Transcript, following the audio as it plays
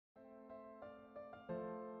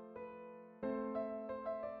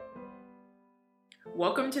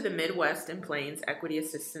Welcome to the Midwest and Plains Equity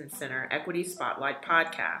Assistance Center Equity Spotlight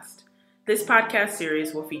podcast. This podcast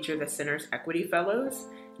series will feature the Center's Equity Fellows,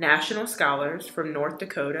 national scholars from North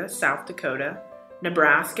Dakota, South Dakota,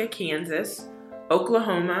 Nebraska, Kansas,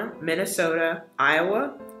 Oklahoma, Minnesota,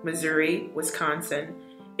 Iowa, Missouri, Wisconsin,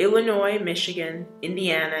 Illinois, Michigan,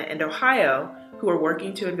 Indiana, and Ohio who are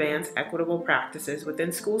working to advance equitable practices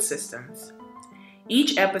within school systems.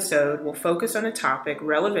 Each episode will focus on a topic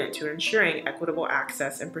relevant to ensuring equitable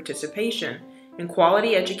access and participation in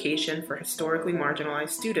quality education for historically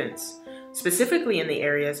marginalized students, specifically in the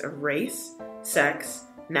areas of race, sex,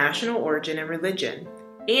 national origin, and religion,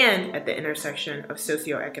 and at the intersection of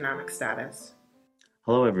socioeconomic status.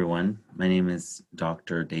 Hello, everyone. My name is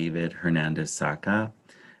Dr. David Hernandez-Saca,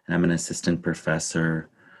 and I'm an assistant professor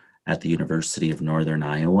at the University of Northern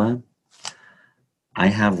Iowa. I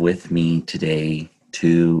have with me today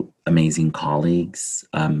two amazing colleagues,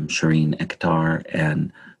 Shireen Ektar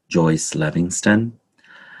and Joyce Livingston.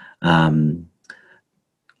 I've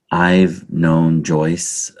known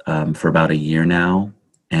Joyce for about a year now,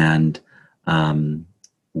 and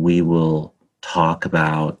we will talk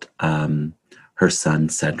about her son,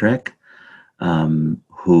 Cedric,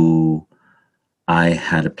 who I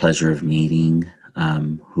had a pleasure of meeting,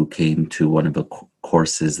 who came to one of the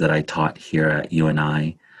courses that I taught here at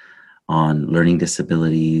UNI on learning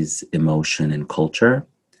disabilities, emotion, and culture.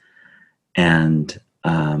 And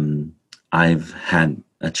I've had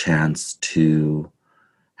a chance to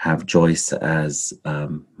have Joyce as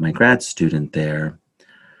my grad student there.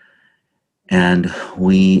 And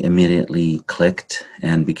we immediately clicked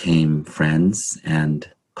and became friends and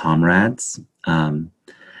comrades.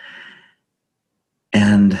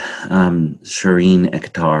 Shireen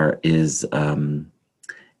Ektar is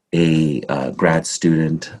a grad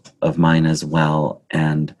student of mine as well,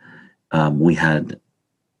 and we had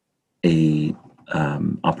a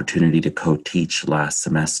opportunity to co-teach last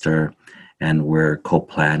semester, and we're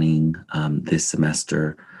co-planning this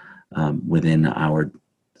semester within our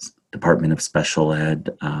Department of Special Ed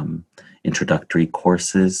introductory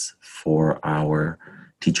courses for our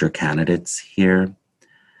teacher candidates here.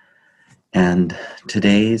 And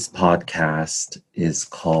today's podcast is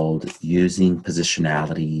called Using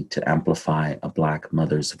Positionality to Amplify a Black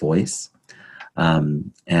Mother's Voice.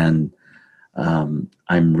 I'm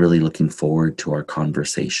really looking forward to our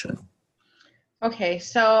conversation. Okay,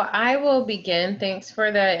 so I will begin. Thanks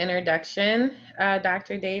for the introduction,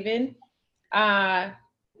 Dr. David. I'm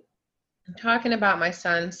talking about my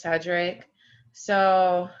son, Cedric.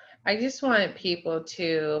 So I just want people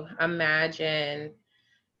to imagine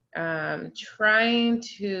trying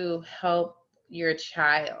to help your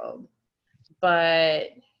child, but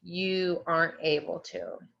you aren't able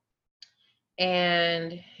to.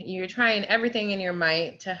 And you're trying everything in your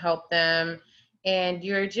might to help them, and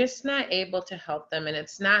you're just not able to help them. And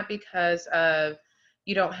it's not because of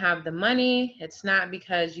you don't have the money, it's not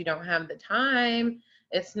because you don't have the time,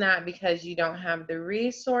 it's not because you don't have the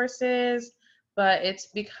resources, but it's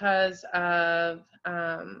because of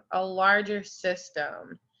a larger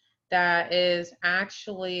system that is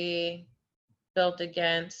actually built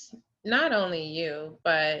against not only you,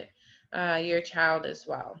 but your child as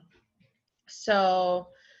well. So,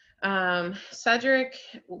 Cedric,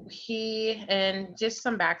 and just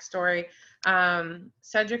some backstory,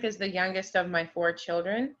 Cedric is the youngest of my four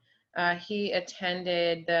children. He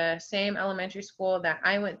attended the same elementary school that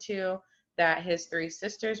I went to, that his three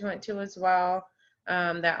sisters went to as well,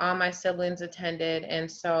 that all my siblings attended. And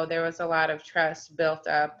so there was a lot of trust built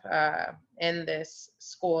up in this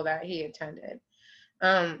school that he attended.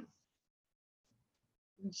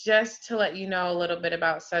 Just to let you know a little bit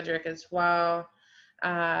about Cedric as well.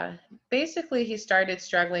 Basically, he started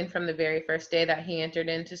struggling from the very first day that he entered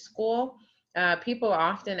into school. People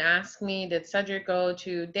often ask me, did Cedric go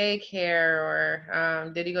to daycare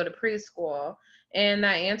or did he go to preschool? And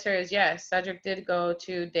that answer is yes. Cedric did go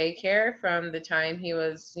to daycare from the time he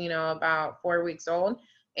was, about 4 weeks old.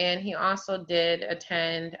 And he also did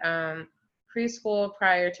attend preschool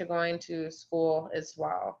prior to going to school as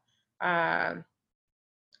well.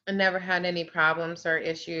 I never had any problems or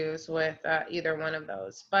issues with either one of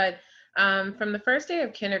those. But from the first day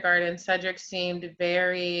of kindergarten, Cedric seemed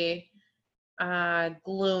very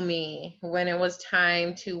gloomy when it was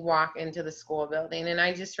time to walk into the school building. And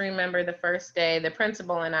I just remember the first day, the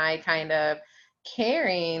principal and I kind of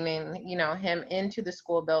carrying him into the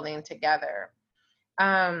school building together.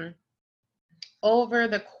 Over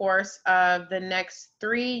the course of the next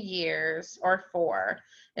 3 years or 4,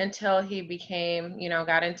 until he became,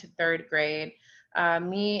 got into 3rd grade,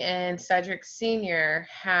 me and Cedric Sr.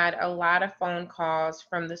 had a lot of phone calls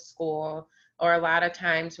from the school or a lot of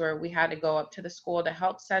times where we had to go up to the school to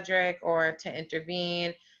help Cedric or to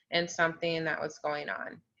intervene in something that was going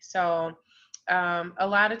on. So a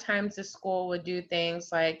lot of times the school would do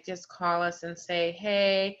things like just call us and say,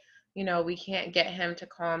 hey, we can't get him to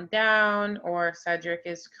calm down, or Cedric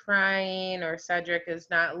is crying, or Cedric is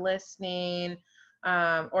not listening,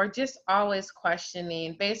 or just always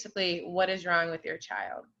questioning, basically, what is wrong with your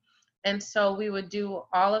child? And so we would do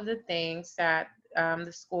all of the things that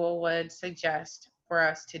the school would suggest for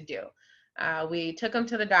us to do. We took him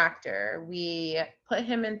to the doctor. We put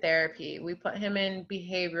him in therapy. We put him in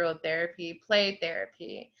behavioral therapy, play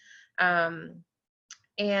therapy.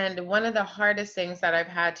 And one of the hardest things that I've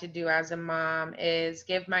had to do as a mom is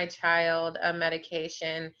give my child a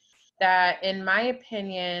medication that, in my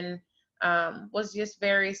opinion, was just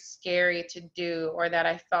very scary to do, or that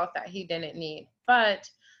I felt that he didn't need. But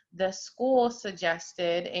the school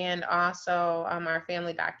suggested, and also our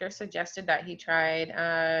family doctor suggested, that he tried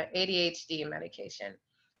ADHD medication.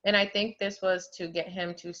 And I think this was to get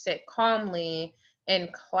him to sit calmly in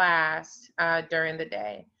class during the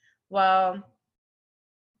day. Well,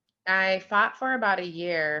 I fought for about a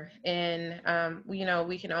year, and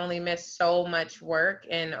we can only miss so much work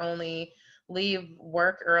and only leave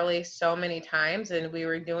work early so many times, and we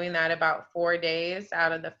were doing that about 4 days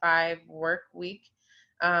out of the 5 work week,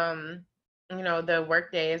 the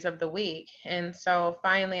work days of the week. And so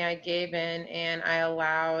finally I gave in, and I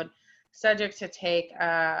allowed Cedric to take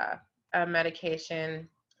a medication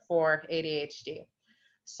for ADHD.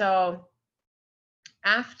 So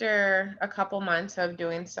after a couple months of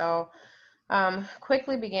doing so,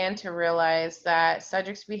 quickly began to realize that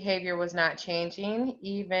Cedric's behavior was not changing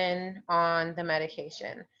even on the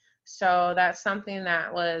medication. So that's something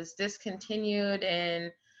that was discontinued,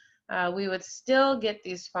 and we would still get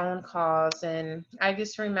these phone calls. And I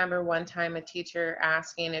just remember one time a teacher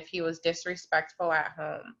asking if he was disrespectful at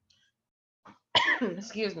home.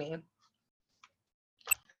 Excuse me.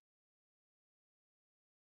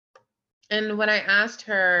 And when I asked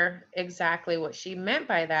her exactly what she meant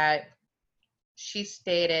by that, she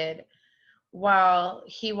stated, well,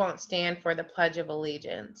 he won't stand for the Pledge of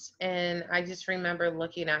Allegiance. And I just remember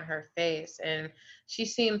looking at her face, and she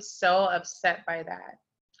seemed so upset by that.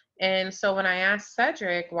 And so when I asked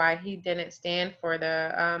Cedric why he didn't stand for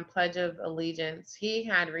the Pledge of Allegiance, he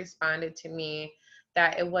had responded to me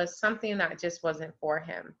that it was something that just wasn't for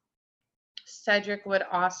him. Cedric would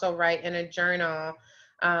also write in a journal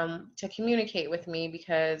to communicate with me,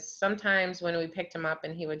 because sometimes when we picked him up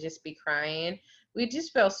and he would just be crying, we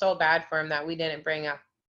just feel so bad for him that we didn't bring up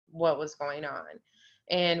what was going on,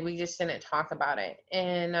 and we just didn't talk about it.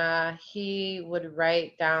 And he would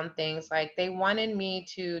write down things like, they wanted me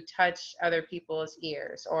to touch other people's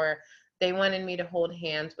ears, or they wanted me to hold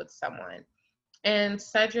hands with someone. And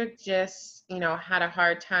Cedric just, had a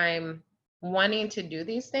hard time wanting to do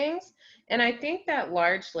these things. And I think that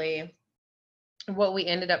largely what we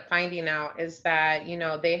ended up finding out is that,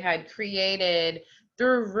 they had created,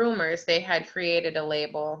 through rumors, they had created a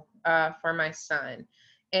label for my son.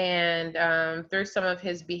 And through some of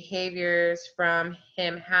his behaviors, from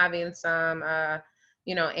him having some,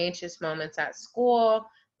 anxious moments at school,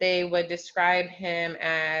 they would describe him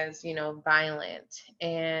as, violent,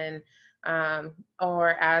 and or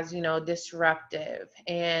as, disruptive.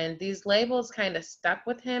 And these labels kind of stuck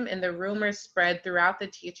with him, and the rumors spread throughout the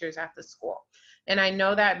teachers at the school. And I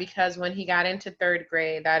know that because when he got into 3rd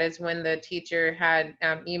grade, that is when the teacher had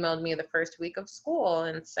emailed me the first week of school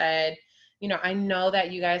and said, I know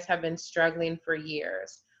that you guys have been struggling for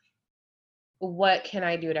years. What can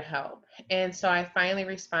I do to help? And so I finally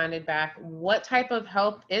responded back, what type of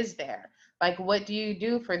help is there? Like, what do you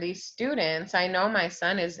do for these students? I know my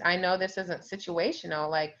son I know this isn't situational.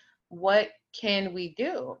 Like, what can we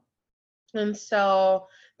do? And so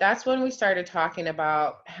that's when we started talking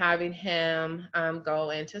about having him go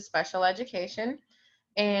into special education.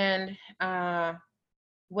 And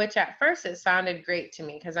which at first it sounded great to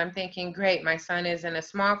me, because I'm thinking, great, my son is in a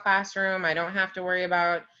small classroom. I don't have to worry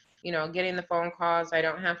about, getting the phone calls. I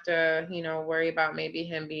don't have to, worry about maybe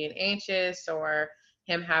him being anxious or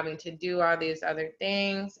him having to do all these other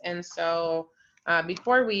things. And so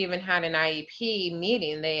before we even had an IEP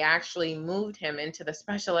meeting, they actually moved him into the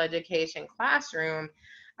special education classroom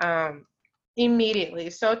immediately.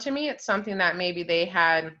 So to me, it's something that maybe they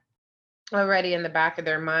had already in the back of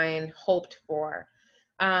their mind hoped for.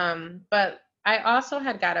 But I also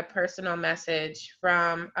had got a personal message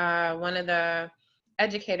from one of the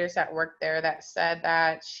educators that worked there that said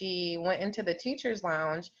that she went into the teacher's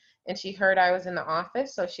lounge and she heard I was in the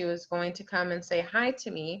office, so she was going to come and say hi to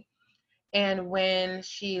me. And when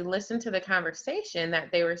she listened to the conversation,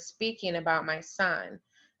 that they were speaking about my son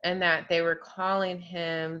and that they were calling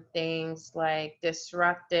him things like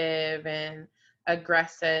disruptive and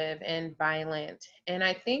aggressive and violent. And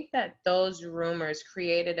I think that those rumors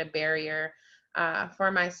created a barrier for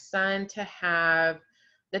my son to have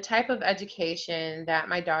the type of education that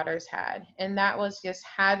my daughters had. And that was just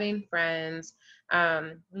having friends,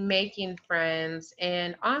 making friends,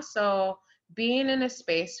 and also being in a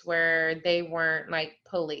space where they weren't like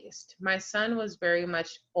policed. My son was very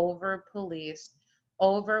much over policed,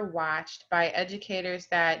 overwatched by educators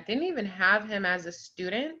that didn't even have him as a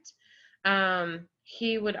student.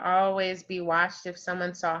 He would always be watched if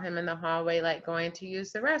someone saw him in the hallway, like going to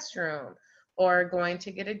use the restroom or going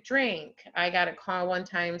to get a drink. I got a call one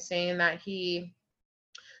time saying that he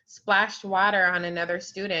splashed water on another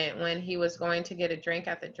student when he was going to get a drink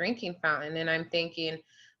at the drinking fountain. And I'm thinking,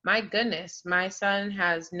 my goodness, my son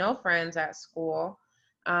has no friends at school.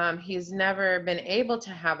 He's never been able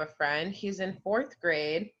to have a friend. He's in fourth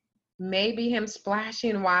grade. Maybe him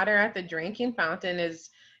splashing water at the drinking fountain is,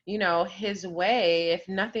 his way. If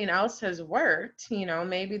nothing else has worked,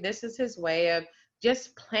 maybe this is his way of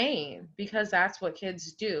just playing, because that's what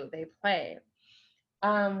kids do. They play.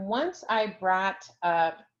 Once I brought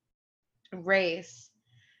up race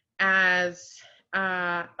as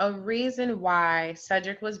a reason why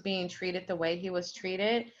Cedric was being treated the way he was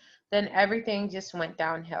treated, then everything just went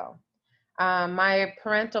downhill. My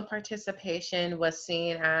parental participation was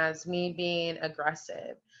seen as me being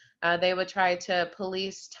aggressive. They would try to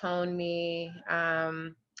police tone me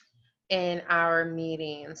in our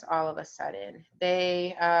meetings all of a sudden.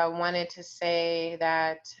 They wanted to say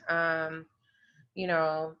that, you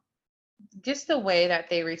know, just the way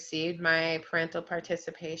that they received my parental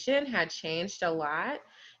participation had changed a lot.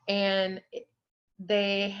 And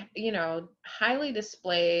they, highly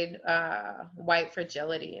displayed white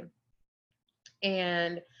fragility.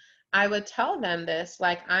 And I would tell them this,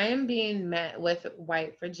 like, I am being met with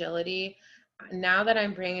white fragility now that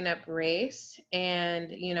I'm bringing up race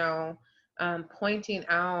and, pointing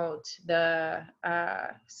out the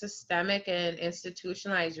systemic and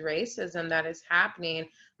institutionalized racism that is happening.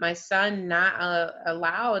 My son not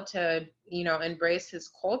allowed to, embrace his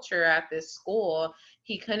culture at this school.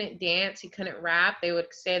 He couldn't dance, he couldn't rap. They would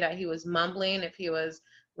say that he was mumbling if he was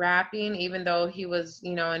rapping, even though he was,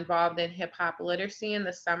 involved in hip hop literacy in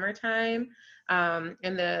the summertime.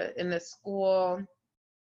 In the school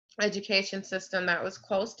education system that was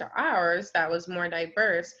close to ours, that was more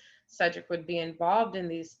diverse, Cedric would be involved in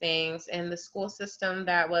these things. And the school system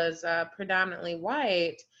that was predominantly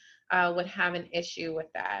white would have an issue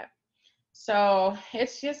with that. So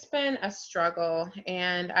it's just been a struggle.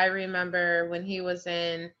 And I remember when he was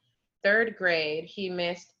in third grade, he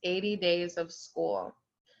missed 80 days of school.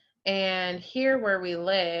 And here where we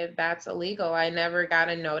live, that's illegal. I never got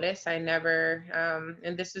a notice. I never,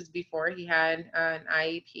 and this is before he had an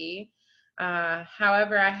IEP.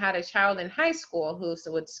 However, I had a child in high school who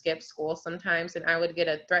would skip school sometimes, and I would get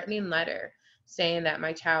a threatening letter saying that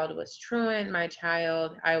my child was truant,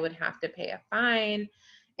 I would have to pay a fine.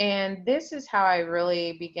 And this is how I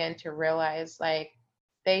really began to realize, like,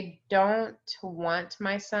 they don't want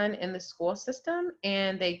my son in the school system,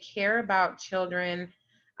 and they care about children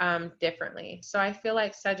differently. So I feel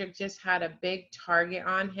like Cedric just had a big target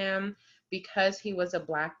on him because he was a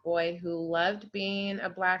Black boy who loved being a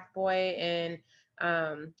Black boy and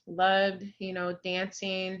loved,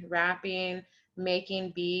 dancing, rapping,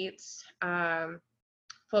 making beats,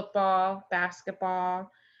 football, basketball,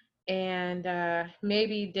 and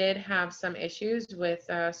maybe did have some issues with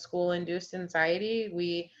school-induced anxiety.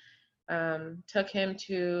 We took him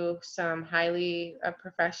to some highly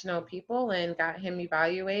professional people and got him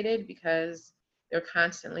evaluated because they're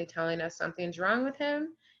constantly telling us something's wrong with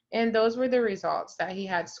him. And those were the results, that he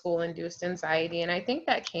had school-induced anxiety. And I think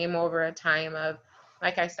that came over a time of,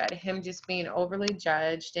 like I said, him just being overly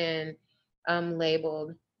judged and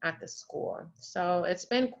labeled at the school. So it's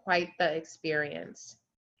been quite the experience.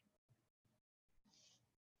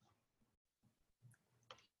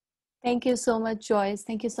 Thank you so much, Joyce.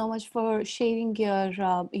 Thank you so much for sharing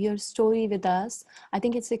your story with us. I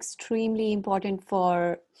think it's extremely important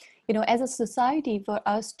for, as a society, for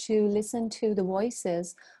us to listen to the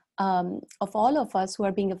voices of all of us who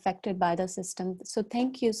are being affected by the system. So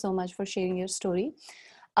thank you so much for sharing your story.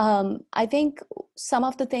 I think some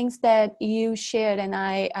of the things that you shared, and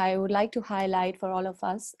I would like to highlight for all of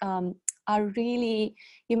us, are really,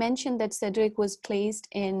 you mentioned that Cedric was placed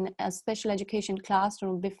in a special education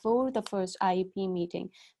classroom before the first IEP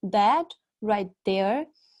meeting. That right there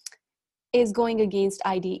is going against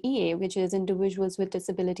IDEA, which is Individuals with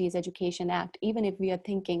Disabilities Education Act. Even if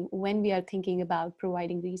when we are thinking about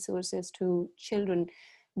providing resources to children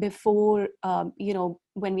before,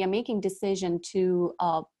 when we are making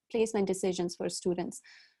placement decisions for students,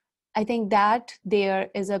 I think that there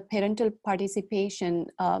is a parental participation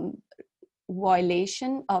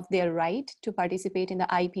violation of their right to participate in the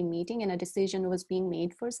IP meeting, and a decision was being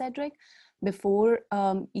made for Cedric before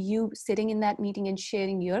you sitting in that meeting and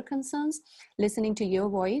sharing your concerns, listening to your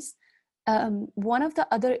voice. One of the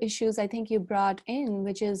other issues I think you brought in,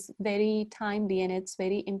 which is very timely and it's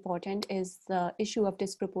very important, is the issue of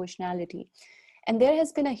disproportionality. And there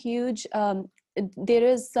has been there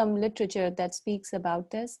is some literature that speaks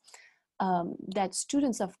about this. That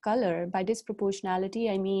students of color, by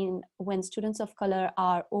disproportionality, I mean when students of color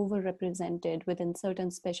are overrepresented within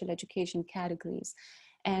certain special education categories.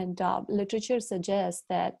 And literature suggests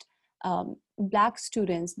that Black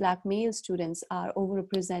male students are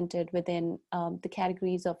overrepresented within the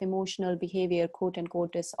categories of emotional behavior, quote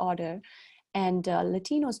unquote, disorder. And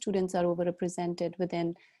Latino students are overrepresented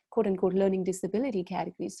within quote unquote learning disability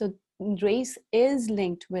categories. So race is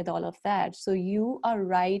linked with all of that. So you are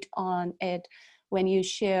right on it when you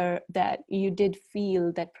share that you did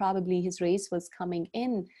feel that probably his race was coming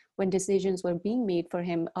in when decisions were being made for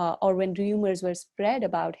him, or when rumors were spread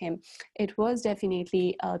about him. It was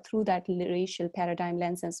definitely through that racial paradigm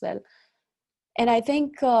lens as well. And I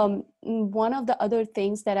think one of the other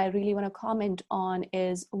things that I really want to comment on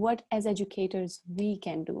is what as educators we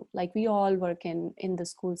can do. Like we all work in the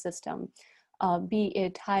school system, be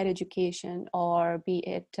it higher education or be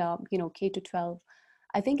it K to 12.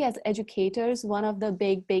 I think as educators, one of the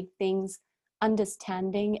big things,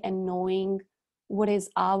 understanding and knowing what is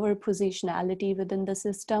our positionality within the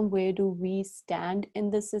system, where do we stand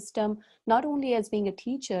in the system, not only as being a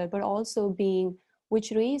teacher, but also being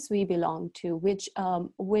which race we belong to, which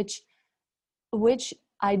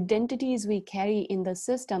identities we carry in the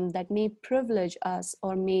system that may privilege us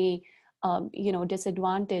or may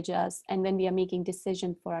disadvantage us. And when we are making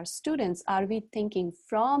decisions for our students, are we thinking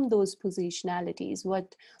from those positionalities?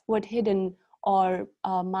 What hidden or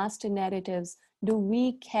master narratives do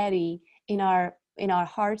we carry in our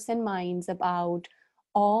hearts and minds about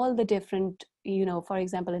all the different, for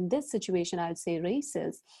example, in this situation, I'd say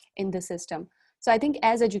races in the system. So I think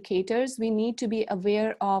as educators, we need to be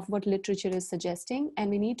aware of what literature is suggesting, and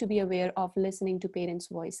we need to be aware of listening to parents'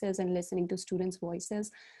 voices and listening to students' voices.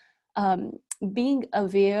 Being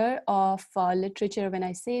aware of literature, when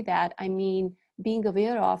I say that, I mean being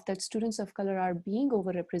aware of that students of color are being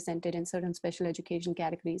overrepresented in certain special education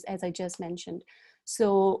categories, as I just mentioned.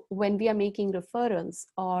 So when we are making referrals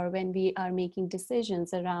or when we are making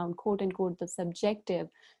decisions around quote unquote the subjective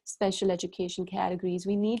special education categories,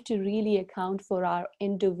 we need to really account for our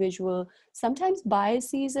individual, sometimes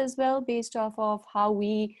biases as well, based off of how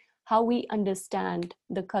we understand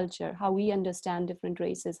the culture, how we understand different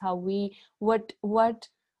races, what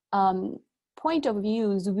point of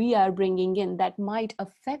views we are bringing in that might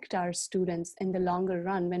affect our students in the longer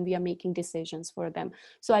run when we are making decisions for them.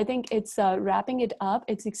 So I think it's wrapping it up.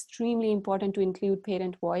 It's extremely important to include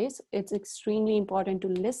parent voice. It's extremely important to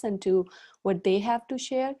listen to what they have to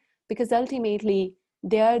share, because ultimately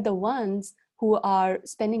they are the ones who are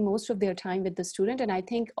spending most of their time with the student. And I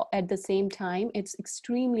think at the same time, it's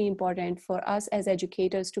extremely important for us as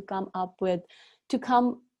educators to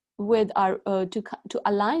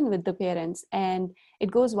align with the parents, and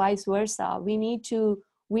it goes vice versa. We need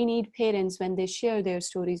parents when they share their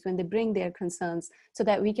stories, when they bring their concerns, so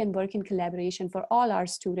that we can work in collaboration for all our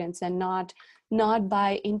students and not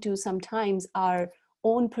buy into sometimes our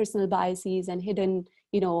own personal biases and hidden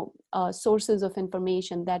sources of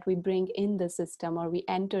information that we bring in the system or we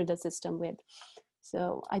enter the system with.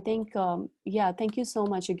 So I think thank you so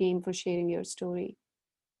much again for sharing your story.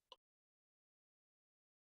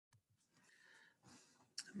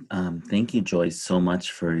 Thank you, Joyce, so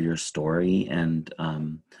much for your story and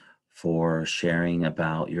for sharing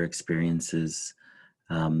about your experiences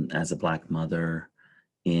as a Black mother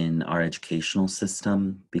in our educational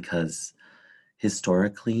system, because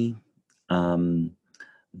historically,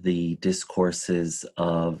 the discourses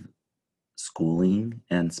of schooling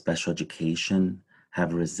and special education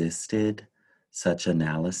have resisted such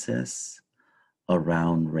analysis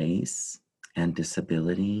around race and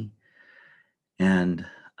disability. And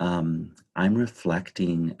I'm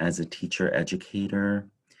reflecting as a teacher educator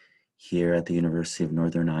here at the University of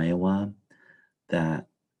Northern Iowa that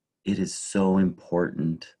it is so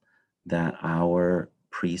important that our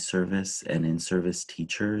pre-service and in-service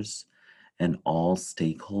teachers and all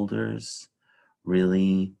stakeholders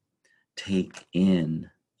really take in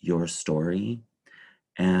your story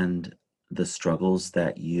and the struggles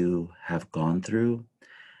that you have gone through.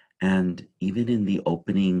 And even in the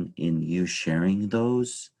opening, in you sharing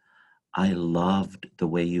those, I loved the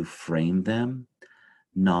way you framed them,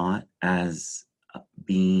 not as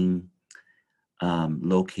being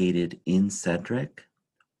located in Cedric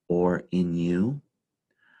or in you.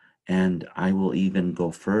 And I will even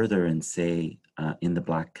go further and say in the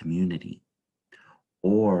Black community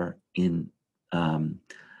or in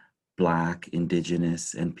Black,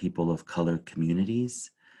 Indigenous, and people of color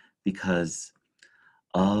communities, because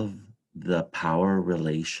of the power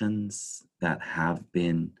relations that have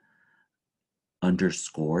been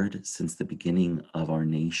underscored since the beginning of our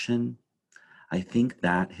nation. I think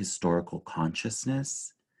that historical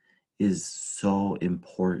consciousness is so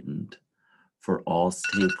important for all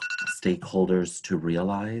stakeholders to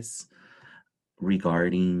realize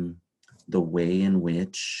regarding the way in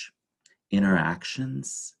which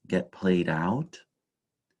interactions get played out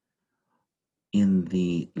in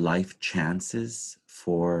the life chances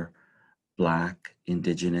for Black,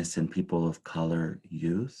 Indigenous, and people of color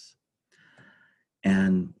youth.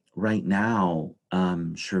 And right now,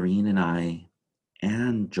 Shireen and I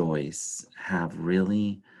and Joyce have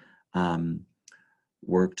really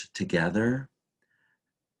worked together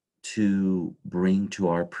to bring to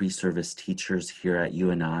our pre-service teachers here at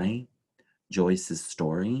UNI Joyce's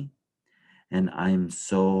story. And I'm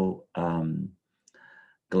so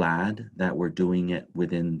glad that we're doing it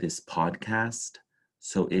within this podcast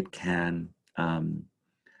so it can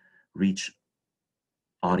reach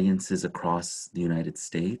audiences across the United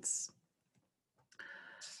States.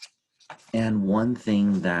 And one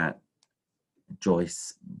thing that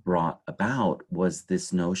Joyce brought about was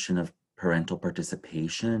this notion of parental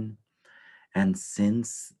participation. And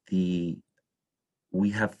since we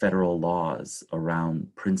have federal laws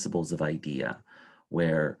around principles of IDEA,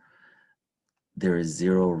 where there is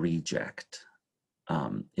zero reject,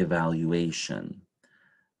 evaluation,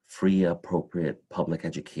 free appropriate public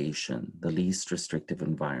education, the least restrictive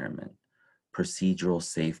environment, procedural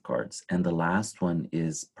safeguards, and the last one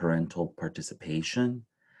is parental participation.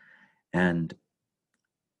 And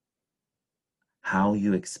how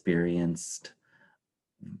you experienced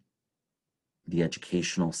the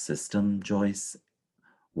educational system, Joyce,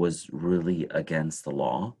 was really against the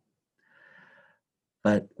law.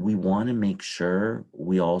 But we want to make sure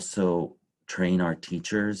we also train our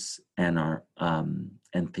teachers and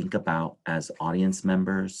and think about, as audience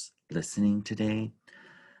members listening today,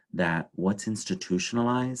 that what's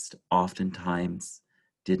institutionalized oftentimes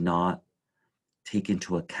did not take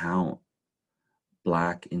into account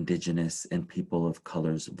Black, Indigenous, and people of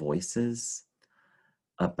color's voices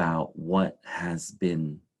about what has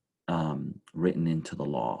been written into the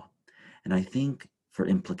law. And I think for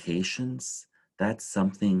implications, that's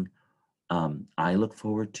something I look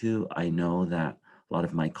forward to. I know that a lot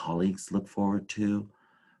of my colleagues look forward to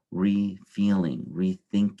re-feeling,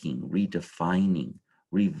 rethinking, redefining,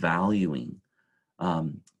 revaluing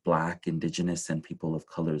Black, Indigenous, and people of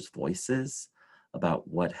color's voices about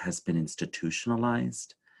what has been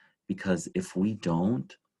institutionalized. Because if we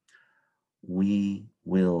don't, we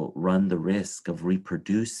will run the risk of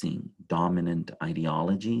reproducing dominant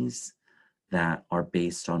ideologies that are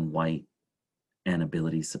based on white and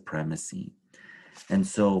ability supremacy. And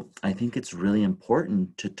so I think it's really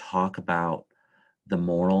important to talk about the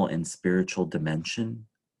moral and spiritual dimension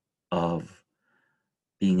of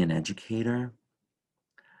being an educator.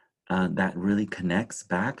 That really connects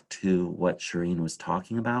back to what Shireen was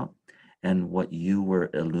talking about and what you were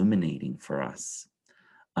illuminating for us,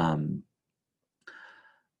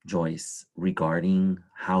 Joyce, regarding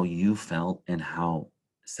how you felt and how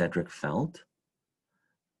Cedric felt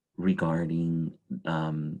regarding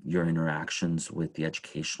your interactions with the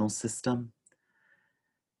educational system.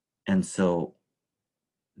 And so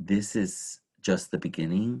this is just the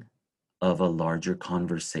beginning of a larger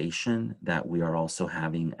conversation that we are also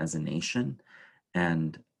having as a nation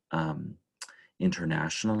and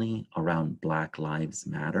internationally around Black Lives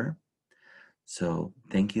Matter. So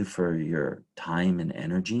thank you for your time and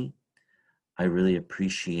energy. I really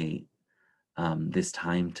appreciate this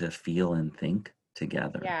time to feel and think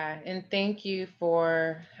together. Yeah, and thank you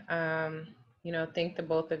for, thank the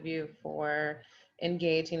both of you for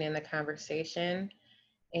engaging in the conversation.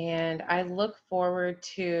 And I look forward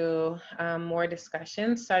to more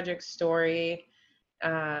discussions. Cedric's story,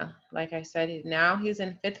 like I said, now he's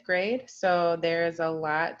in 5th grade, so there's a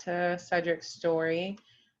lot to Cedric's story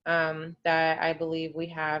that I believe we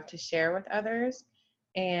have to share with others.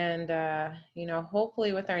 And,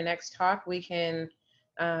 hopefully with our next talk, we can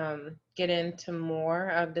get into more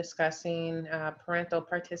of discussing parental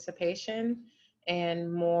participation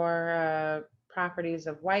and more properties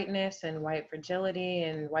of whiteness and white fragility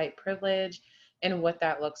and white privilege and what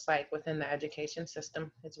that looks like within the education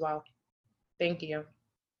system as well. Thank you.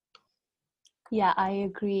 Yeah, I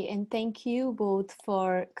agree. And thank you both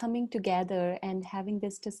for coming together and having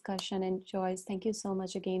this discussion. And Joyce, thank you so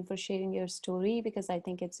much again for sharing your story, because I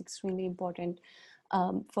think it's extremely important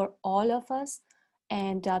for all of us.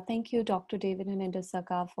 And thank you, Dr. David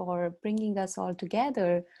Hanendasaka, for bringing us all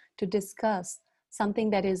together to discuss something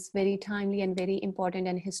that is very timely and very important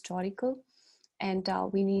and historical. And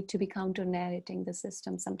we need to be counter-narrating the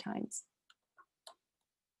system sometimes.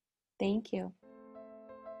 Thank you.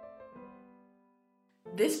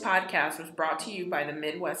 This podcast was brought to you by the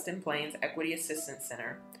Midwest and Plains Equity Assistance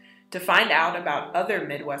Center. To find out about other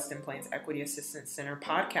Midwest and Plains Equity Assistance Center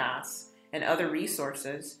podcasts and other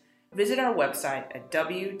resources, visit our website at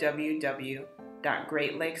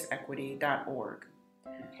www.greatlakes.equity.org.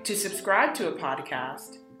 To subscribe to a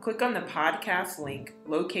podcast, click on the podcast link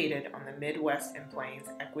located on the Midwest and Plains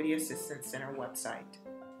Equity Assistance Center website.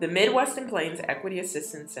 The Midwest and Plains Equity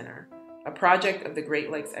Assistance Center, a project of the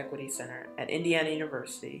Great Lakes Equity Center at Indiana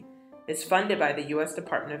University, is funded by the U.S.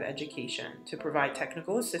 Department of Education to provide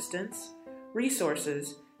technical assistance,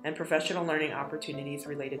 resources, and professional learning opportunities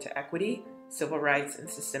related to equity, civil rights, and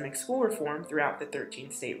systemic school reform throughout the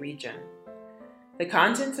 13-state region. The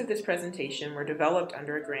contents of this presentation were developed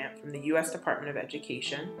under a grant from the U.S. Department of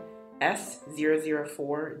Education,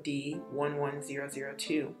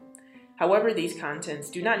 S004D11002. However, these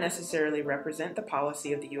contents do not necessarily represent the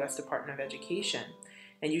policy of the U.S. Department of Education,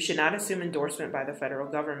 and you should not assume endorsement by the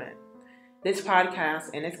federal government. This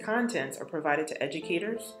podcast and its contents are provided to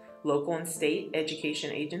educators, local and state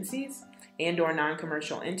education agencies, and/or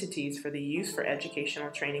non-commercial entities for the use for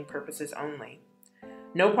educational training purposes only.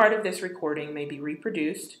 No part of this recording may be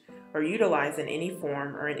reproduced or utilized in any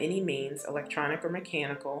form or in any means, electronic or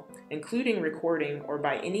mechanical, including recording or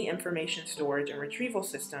by any information storage and retrieval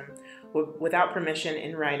system without permission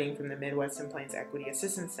in writing from the Midwest and Plains Equity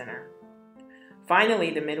Assistance Center.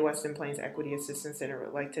 Finally, the Midwest and Plains Equity Assistance Center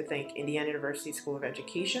would like to thank Indiana University School of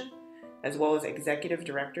Education, as well as Executive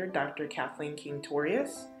Director Dr. Kathleen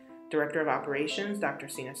King-Torius, Director of Operations Dr.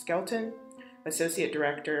 Sina Skelton, Associate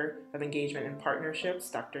Director of Engagement and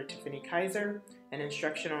Partnerships Dr. Tiffany Kaiser, and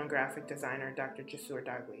Instructional and Graphic Designer Dr. Jasur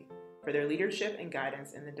Dagli, for their leadership and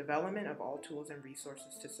guidance in the development of all tools and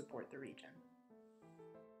resources to support the region.